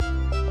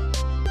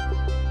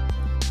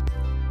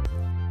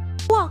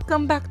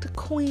Welcome back to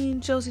Queen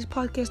Josie's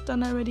podcast.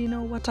 Don't already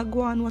know what I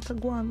go on.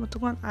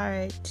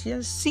 Alright,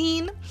 just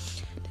seen.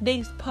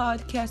 Today's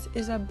podcast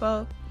is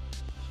about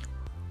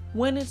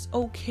when it's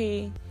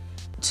okay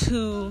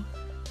to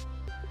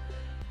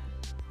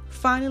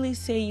finally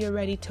say you're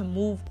ready to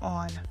move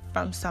on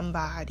from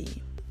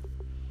somebody.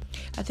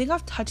 I think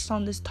I've touched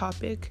on this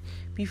topic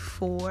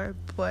before,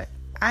 but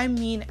I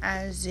mean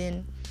as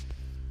in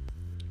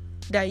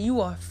that you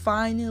are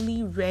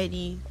finally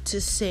ready to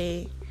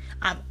say,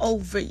 I'm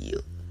over you.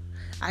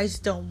 I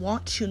just don't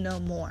want you no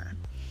more.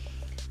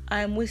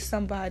 I'm with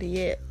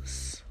somebody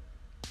else.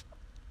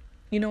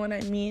 You know what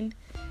I mean?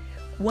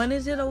 When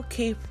is it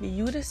okay for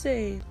you to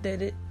say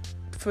that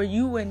for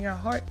you and your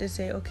heart to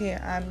say, okay,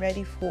 I'm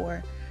ready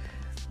for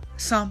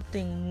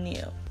something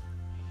new?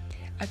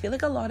 I feel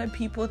like a lot of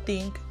people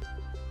think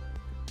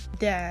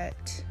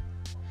that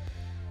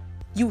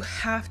you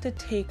have to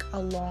take a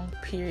long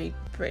period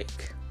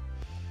break.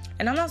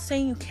 And I'm not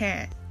saying you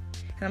can't.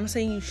 And I'm not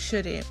saying you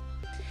shouldn't.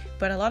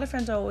 But a lot of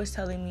friends are always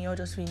telling me,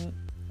 Josephine,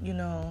 you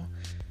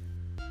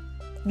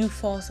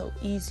fall so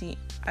easy.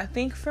 I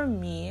think for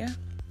me,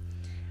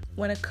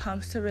 when it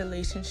comes to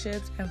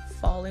relationships and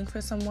falling for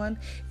someone,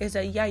 is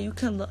that, you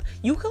can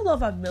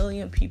love a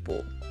million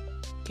people,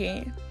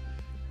 okay?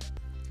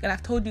 And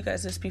I've told you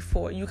guys this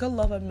before. You can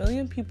love a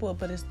million people,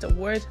 but it's the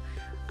word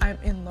I'm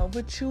in love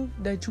with you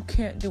that you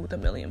can't do with a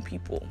million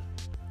people,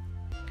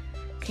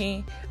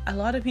 okay? A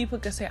lot of people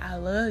can say, I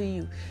love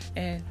you,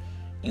 and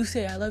you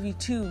say, I love you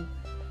too.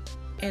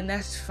 And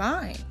that's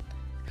fine.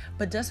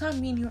 But does not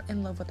mean you're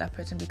in love with that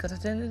person, because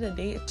at the end of the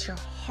day, it's your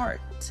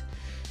heart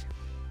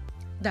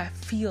that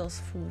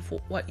feels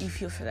for what you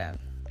feel for them.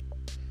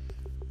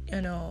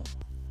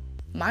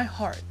 My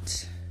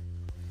heart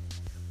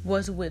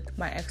was with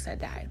my ex that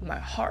died. My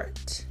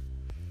heart,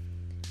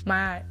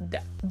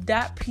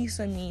 that piece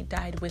of me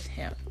died with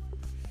him.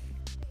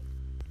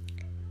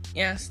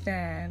 You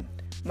understand?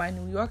 My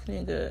New York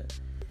nigga,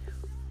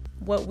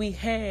 what we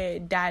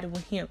had died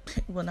with him.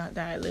 Well, not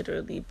died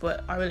literally,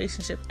 but our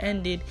relationship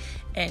ended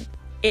and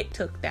it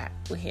took that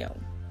with him.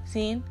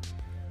 See?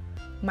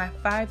 My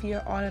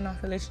 5-year on and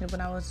off relationship when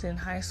I was in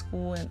high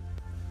school and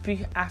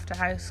after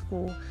high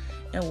school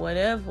and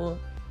whatever,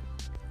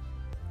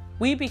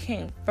 we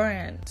became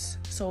friends.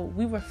 So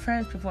we were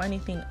friends before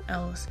anything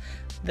else.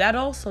 That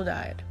also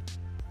died.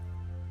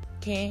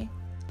 Okay?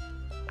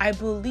 I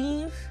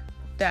believe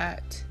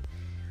that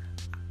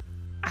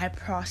I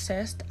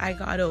processed, I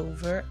got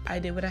over, I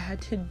did what I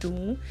had to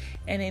do,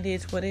 and it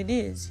is what it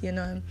is, you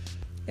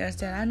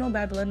understand? I had no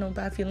bad blood, no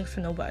bad feelings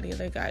for nobody.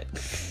 Like, I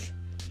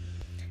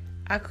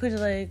could,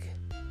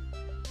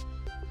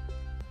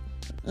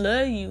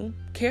 love you,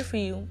 care for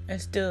you,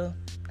 and still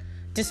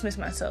dismiss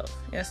myself,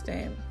 you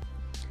understand?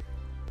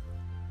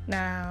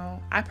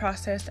 Now, I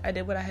processed, I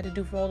did what I had to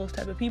do for all those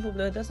type of people,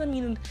 but it doesn't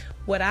mean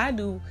what I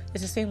do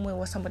is the same way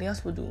what somebody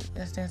else would do, you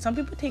understand? Some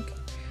people take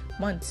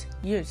months,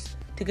 years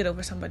to get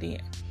over somebody,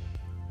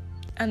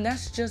 and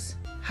that's just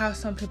how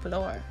some people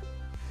are.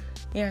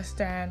 You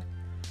understand?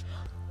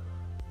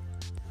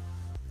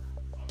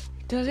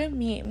 Doesn't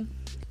mean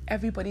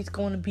everybody's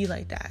going to be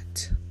like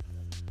that.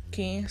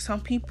 Okay, some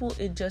people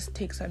it just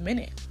takes a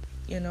minute.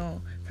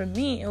 For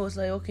me it was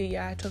like, okay,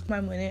 I took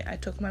my minute, I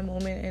took my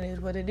moment, and it is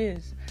what it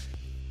is.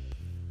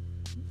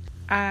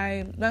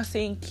 I'm not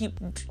saying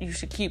you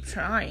should keep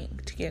trying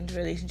to get into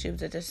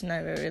relationships. That's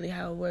never really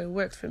how it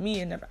works for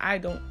me. And if I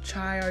don't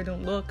try or I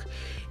don't look,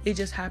 it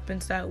just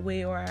happens that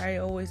way. Or I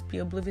always be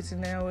oblivious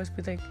and I always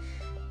be like,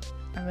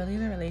 I'm really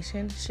in a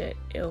relationship.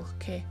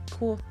 Okay,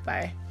 cool,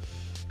 bye.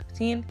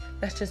 See,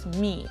 that's just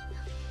me.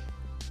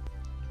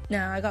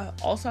 Now I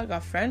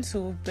got friends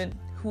who's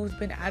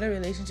been out of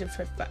relationships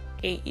for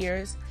 8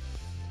 years,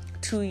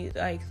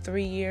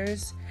 3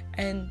 years,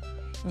 and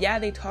yeah,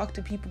 they talk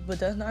to people, but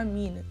does not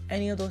mean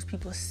any of those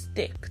people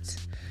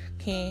sticked.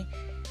 Okay?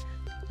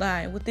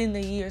 Within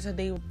the years that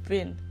they've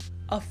been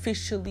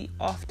officially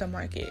off the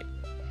market,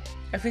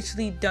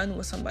 officially done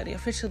with somebody,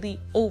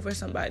 officially over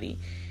somebody.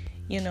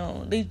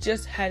 They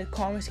just had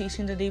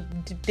conversations that they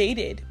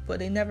dated, but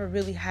they never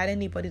really had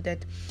anybody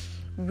that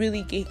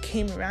really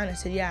came around and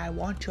said, yeah, I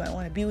want you, I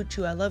want to be with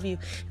you, I love you,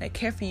 and I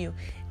care for you,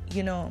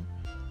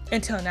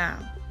 until now.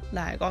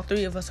 All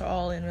three of us are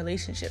all in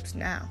relationships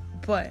now.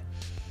 But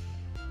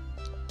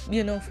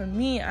for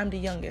me, I'm the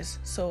youngest.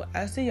 So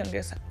as the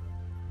youngest,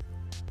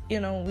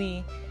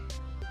 we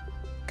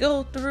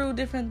go through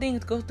different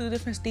things, go through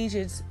different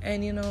stages,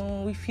 and,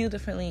 we feel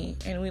differently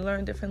and we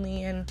learn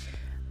differently. And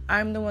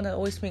I'm the one that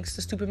always makes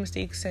the stupid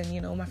mistakes.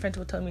 And, my friends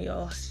will tell me,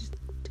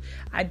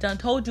 I done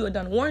told you, I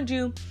done warned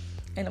you.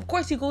 And of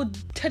course you go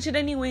touch it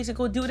anyways, you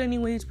go do it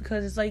anyways,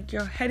 because it's like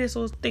your head is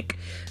so thick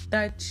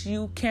that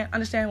you can't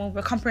understand what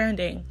we're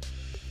comprehending.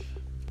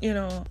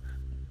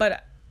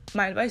 But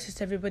my advice is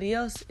to everybody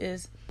else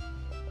is,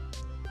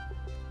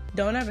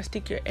 don't ever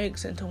stick your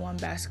eggs into one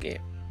basket.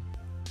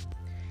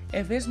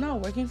 If it's not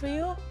working for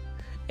you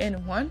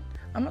in one,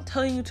 I'm not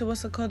telling you to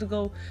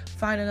go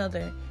find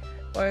another,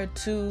 or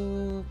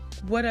to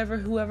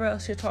whoever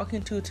else you're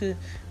talking to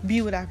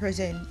be with that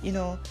person,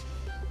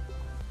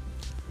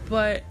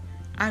 But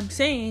I'm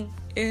saying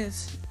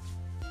is,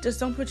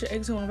 just don't put your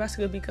eggs in one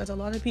basket, because a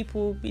lot of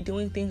people be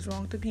doing things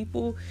wrong to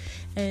people,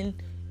 and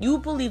you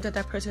believe that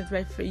person is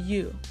right for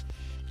you,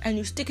 and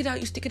you stick it out,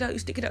 and at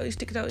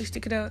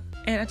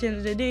the end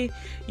of the day,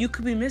 you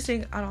could be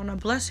missing out on a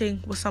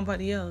blessing with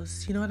somebody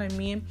else. You know what I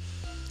mean?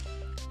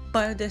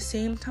 But at the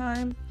same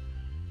time,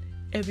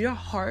 if your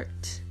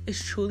heart is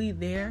truly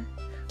there,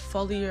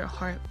 follow your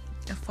heart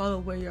and follow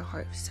where your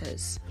heart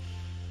says.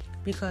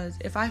 Because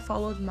if I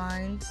followed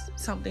mine,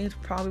 something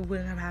probably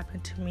wouldn't have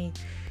happened to me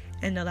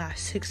in the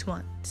last 6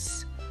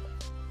 months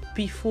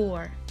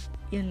before,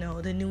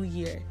 the new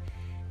year.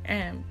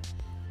 And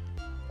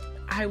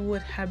I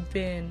would have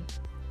been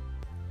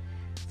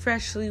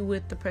freshly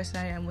with the person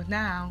I am with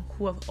now,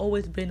 who I've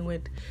always been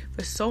with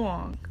for so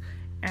long.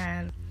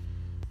 And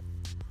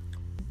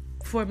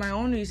for my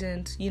own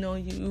reasons,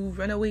 you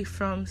run away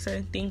from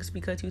certain things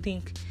because you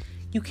think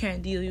you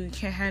can't deal, you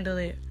can't handle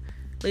it.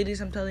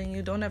 Ladies, I'm telling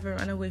you, don't ever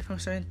run away from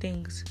certain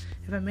things.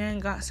 If a man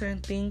got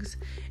certain things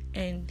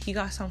and he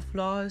got some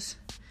flaws,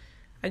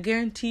 I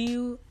guarantee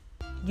you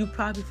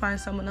probably find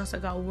someone else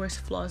that got worse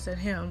flaws than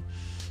him.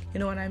 You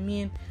know what I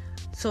mean?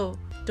 So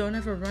don't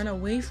ever run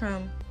away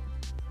from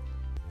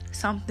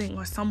something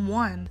or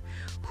someone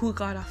who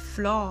got a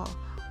flaw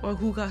or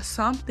who got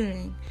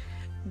something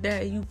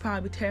that you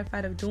probably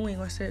terrified of doing,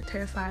 or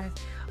terrified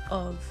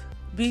of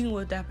being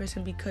with that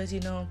person, because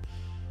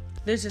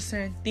there's just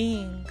certain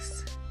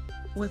things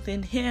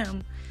within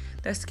him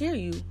that scare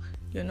you.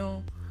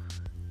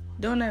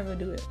 Don't ever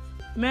do it.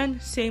 Men,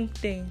 same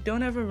thing.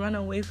 Don't ever run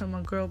away from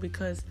a girl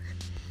because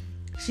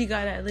she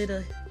got that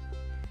little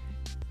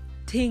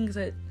things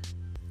that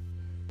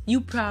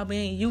you probably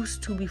ain't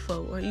used to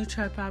before, or you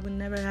probably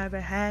never have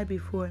had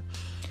before.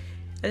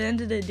 At the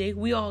end of the day,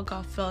 we all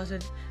got flaws,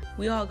 and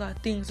we all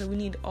got things that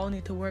we all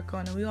need to work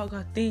on, and we all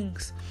got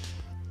things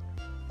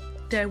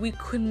that we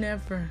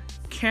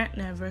can't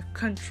never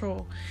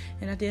control.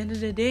 And at the end of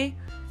the day,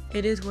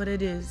 it is what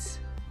it is.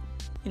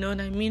 You know what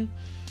I mean?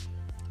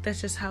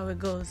 That's just how it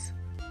goes.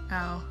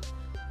 Now,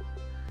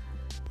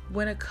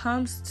 when it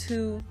comes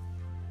to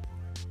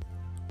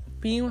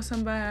being with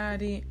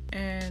somebody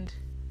and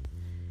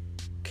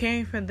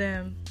caring for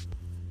them,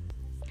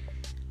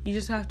 you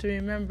just have to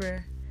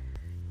remember,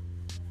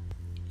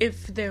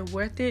 if they're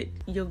worth it,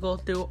 you'll go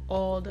through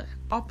all the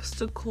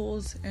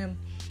obstacles and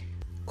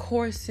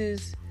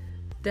courses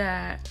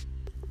that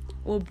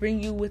will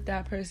bring you with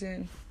that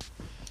person.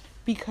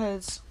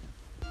 Because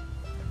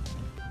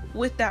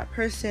with that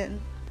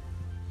person,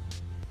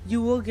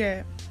 you will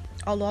get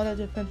a lot of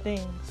different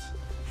things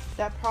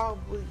that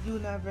probably you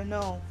never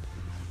know,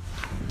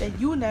 that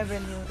you never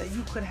knew that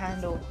you could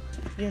handle.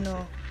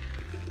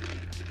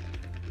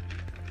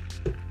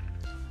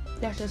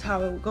 That's just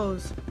how it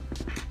goes.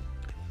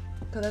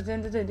 Because at the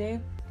end of the day,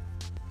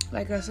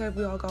 like I said,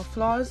 we all got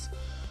flaws.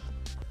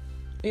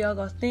 We all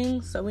got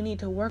things that we need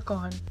to work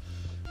on.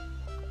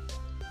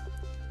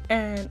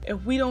 And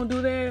if we don't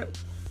do that,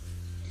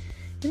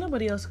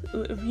 nobody else.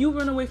 If you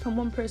run away from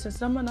one person,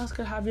 someone else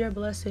could have your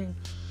blessing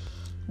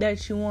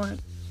that you want.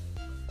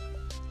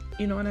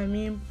 You know what I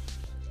mean?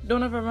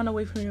 Don't ever run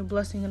away from your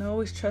blessing, and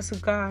always trust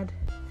God.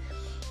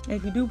 And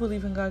if you do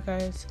believe in God,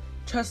 guys,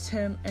 trust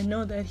Him and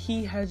know that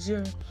He has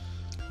your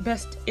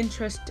best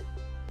interest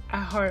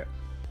at heart.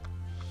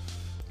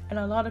 And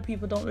a lot of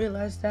people don't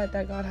realize that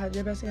God has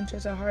your best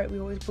interest at heart. We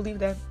always believe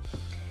that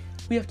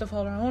we have to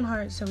follow our own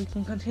hearts so we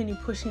can continue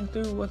pushing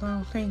through with our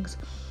own things.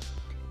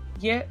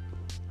 Yet,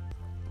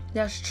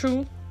 that's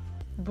true,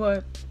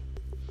 but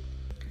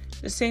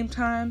at the same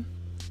time,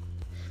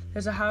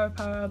 there's a higher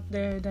power up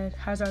there that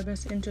has our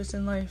best interest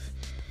in life.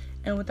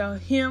 And without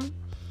Him,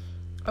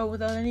 or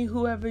without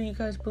whoever you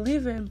guys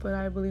believe in, but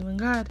I believe in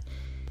God,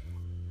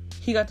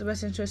 He got the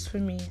best interest for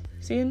me.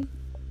 See?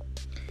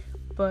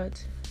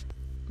 But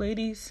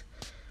ladies,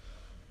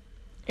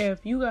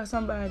 if you got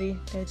somebody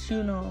that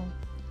you know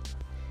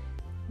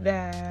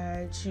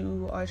that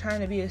you are trying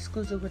to be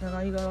exclusive with, and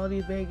now you got all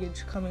these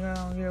baggage coming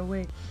around your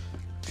way,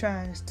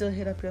 trying to still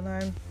hit up your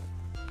line,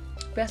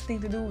 best thing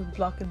to do is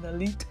block and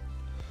delete.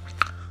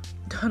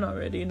 Don't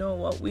already know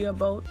what we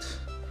about.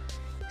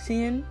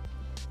 Seeing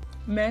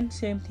men,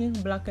 same thing,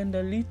 block and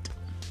delete.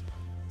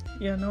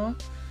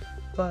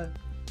 But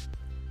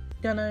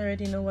y'all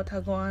already know what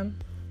to go on.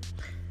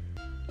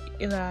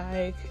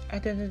 Like,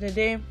 at the end of the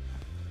day,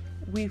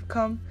 we've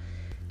come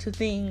to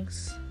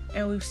things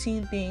and we've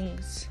seen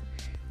things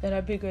that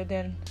are bigger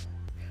than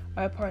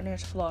our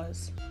partner's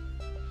flaws.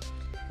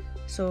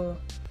 So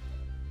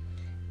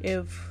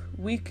if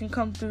we can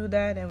come through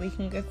that and we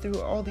can get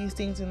through all these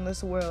things in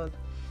this world,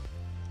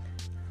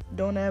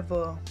 don't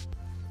ever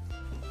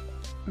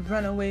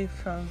run away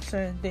from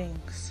certain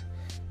things,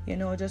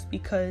 just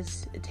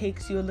because it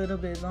takes you a little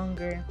bit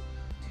longer,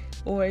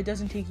 or it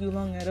doesn't take you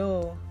long at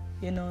all.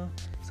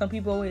 Some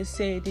people always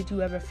say, did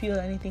you ever feel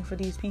anything for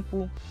these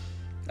people?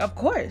 Of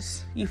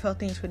course you felt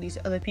things for these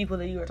other people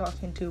that you were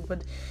talking to,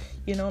 but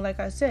like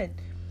I said,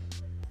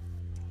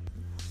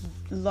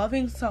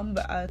 loving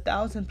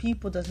 1,000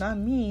 people does not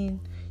mean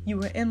you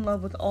were in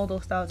love with all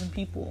those 1,000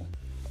 people.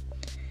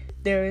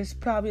 there is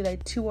probably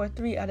like 2 or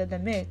 3 out of the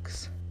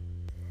mix,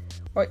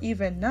 or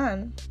even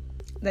none,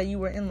 that you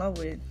were in love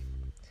with.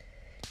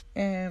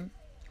 And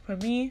for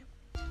me,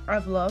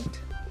 I've loved,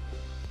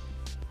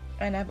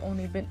 and I've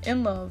only been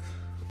in love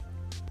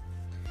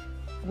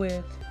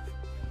with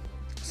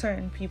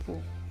certain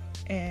people,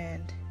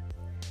 and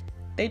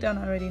they don't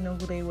already know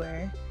who they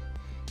were.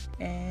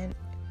 And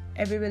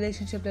every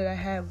relationship that I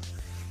have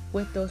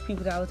with those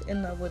people that I was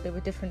in love with, they were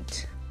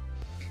different.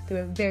 They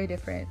were very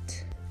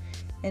different,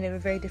 and they were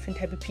very different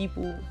type of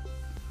people,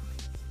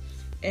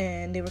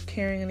 and they were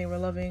caring and they were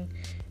loving.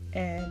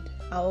 And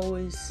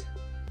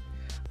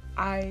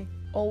I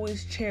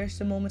always cherish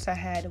the moments I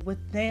had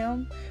with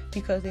them,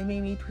 because they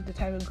made me to the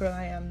type of girl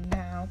I am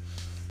now.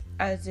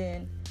 As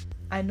in,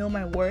 I know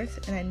my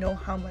worth, and I know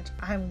how much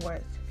I'm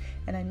worth,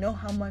 and I know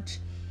how much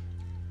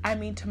I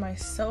mean to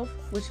myself,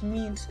 which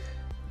means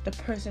the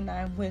person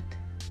that I'm with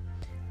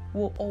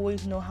will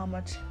always know how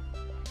much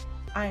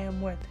I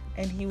am worth,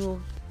 and he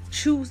will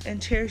choose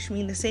and cherish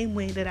me in the same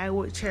way that I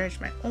would cherish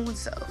my own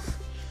self.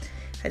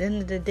 At the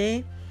end of the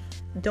day,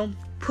 don't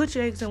put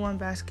your eggs in one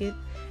basket,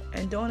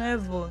 and don't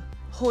ever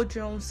hold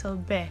your own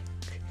self back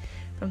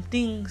from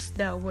things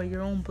that were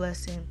your own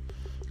blessing.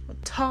 On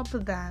top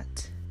of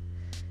that,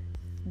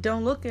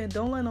 don't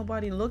let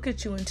nobody look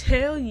at you and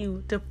tell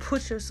you to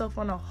put yourself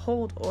on a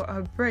hold or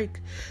a break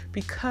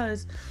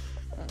because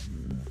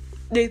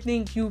they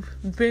think you've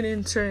been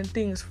in certain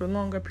things for a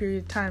longer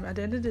period of time. At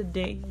the end of the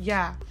day,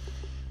 yeah,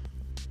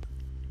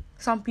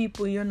 some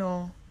people,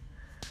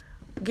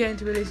 get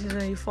into relationships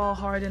and they fall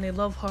hard and they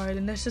love hard,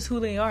 and that's just who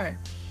they are.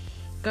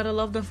 Gotta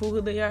love them for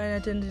who they are, and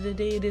at the end of the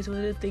day, it is what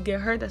it is. If they get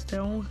hurt, that's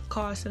their own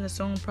cost and it's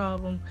their own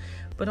problem.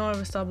 But don't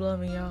ever stop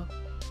loving, y'all.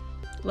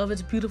 Love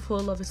is beautiful,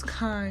 love is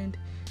kind,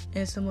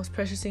 and it's the most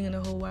precious thing in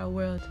the whole wide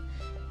world.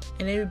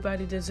 And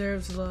everybody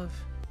deserves love.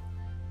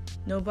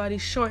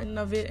 Nobody's short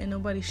of it, and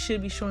nobody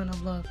should be short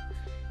of love.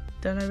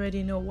 Don't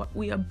already know what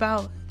we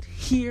about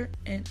here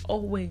and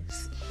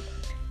always.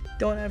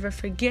 Don't ever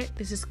forget,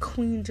 this is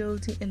Queen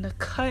Josie in the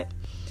cut.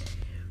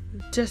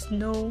 Just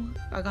know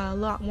I got a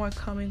lot more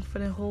coming for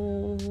the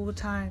whole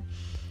time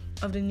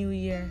of the new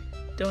year.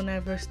 Don't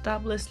ever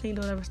stop listening.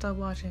 Don't ever stop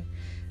watching.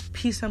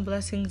 Peace and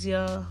blessings,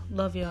 y'all.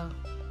 Love y'all.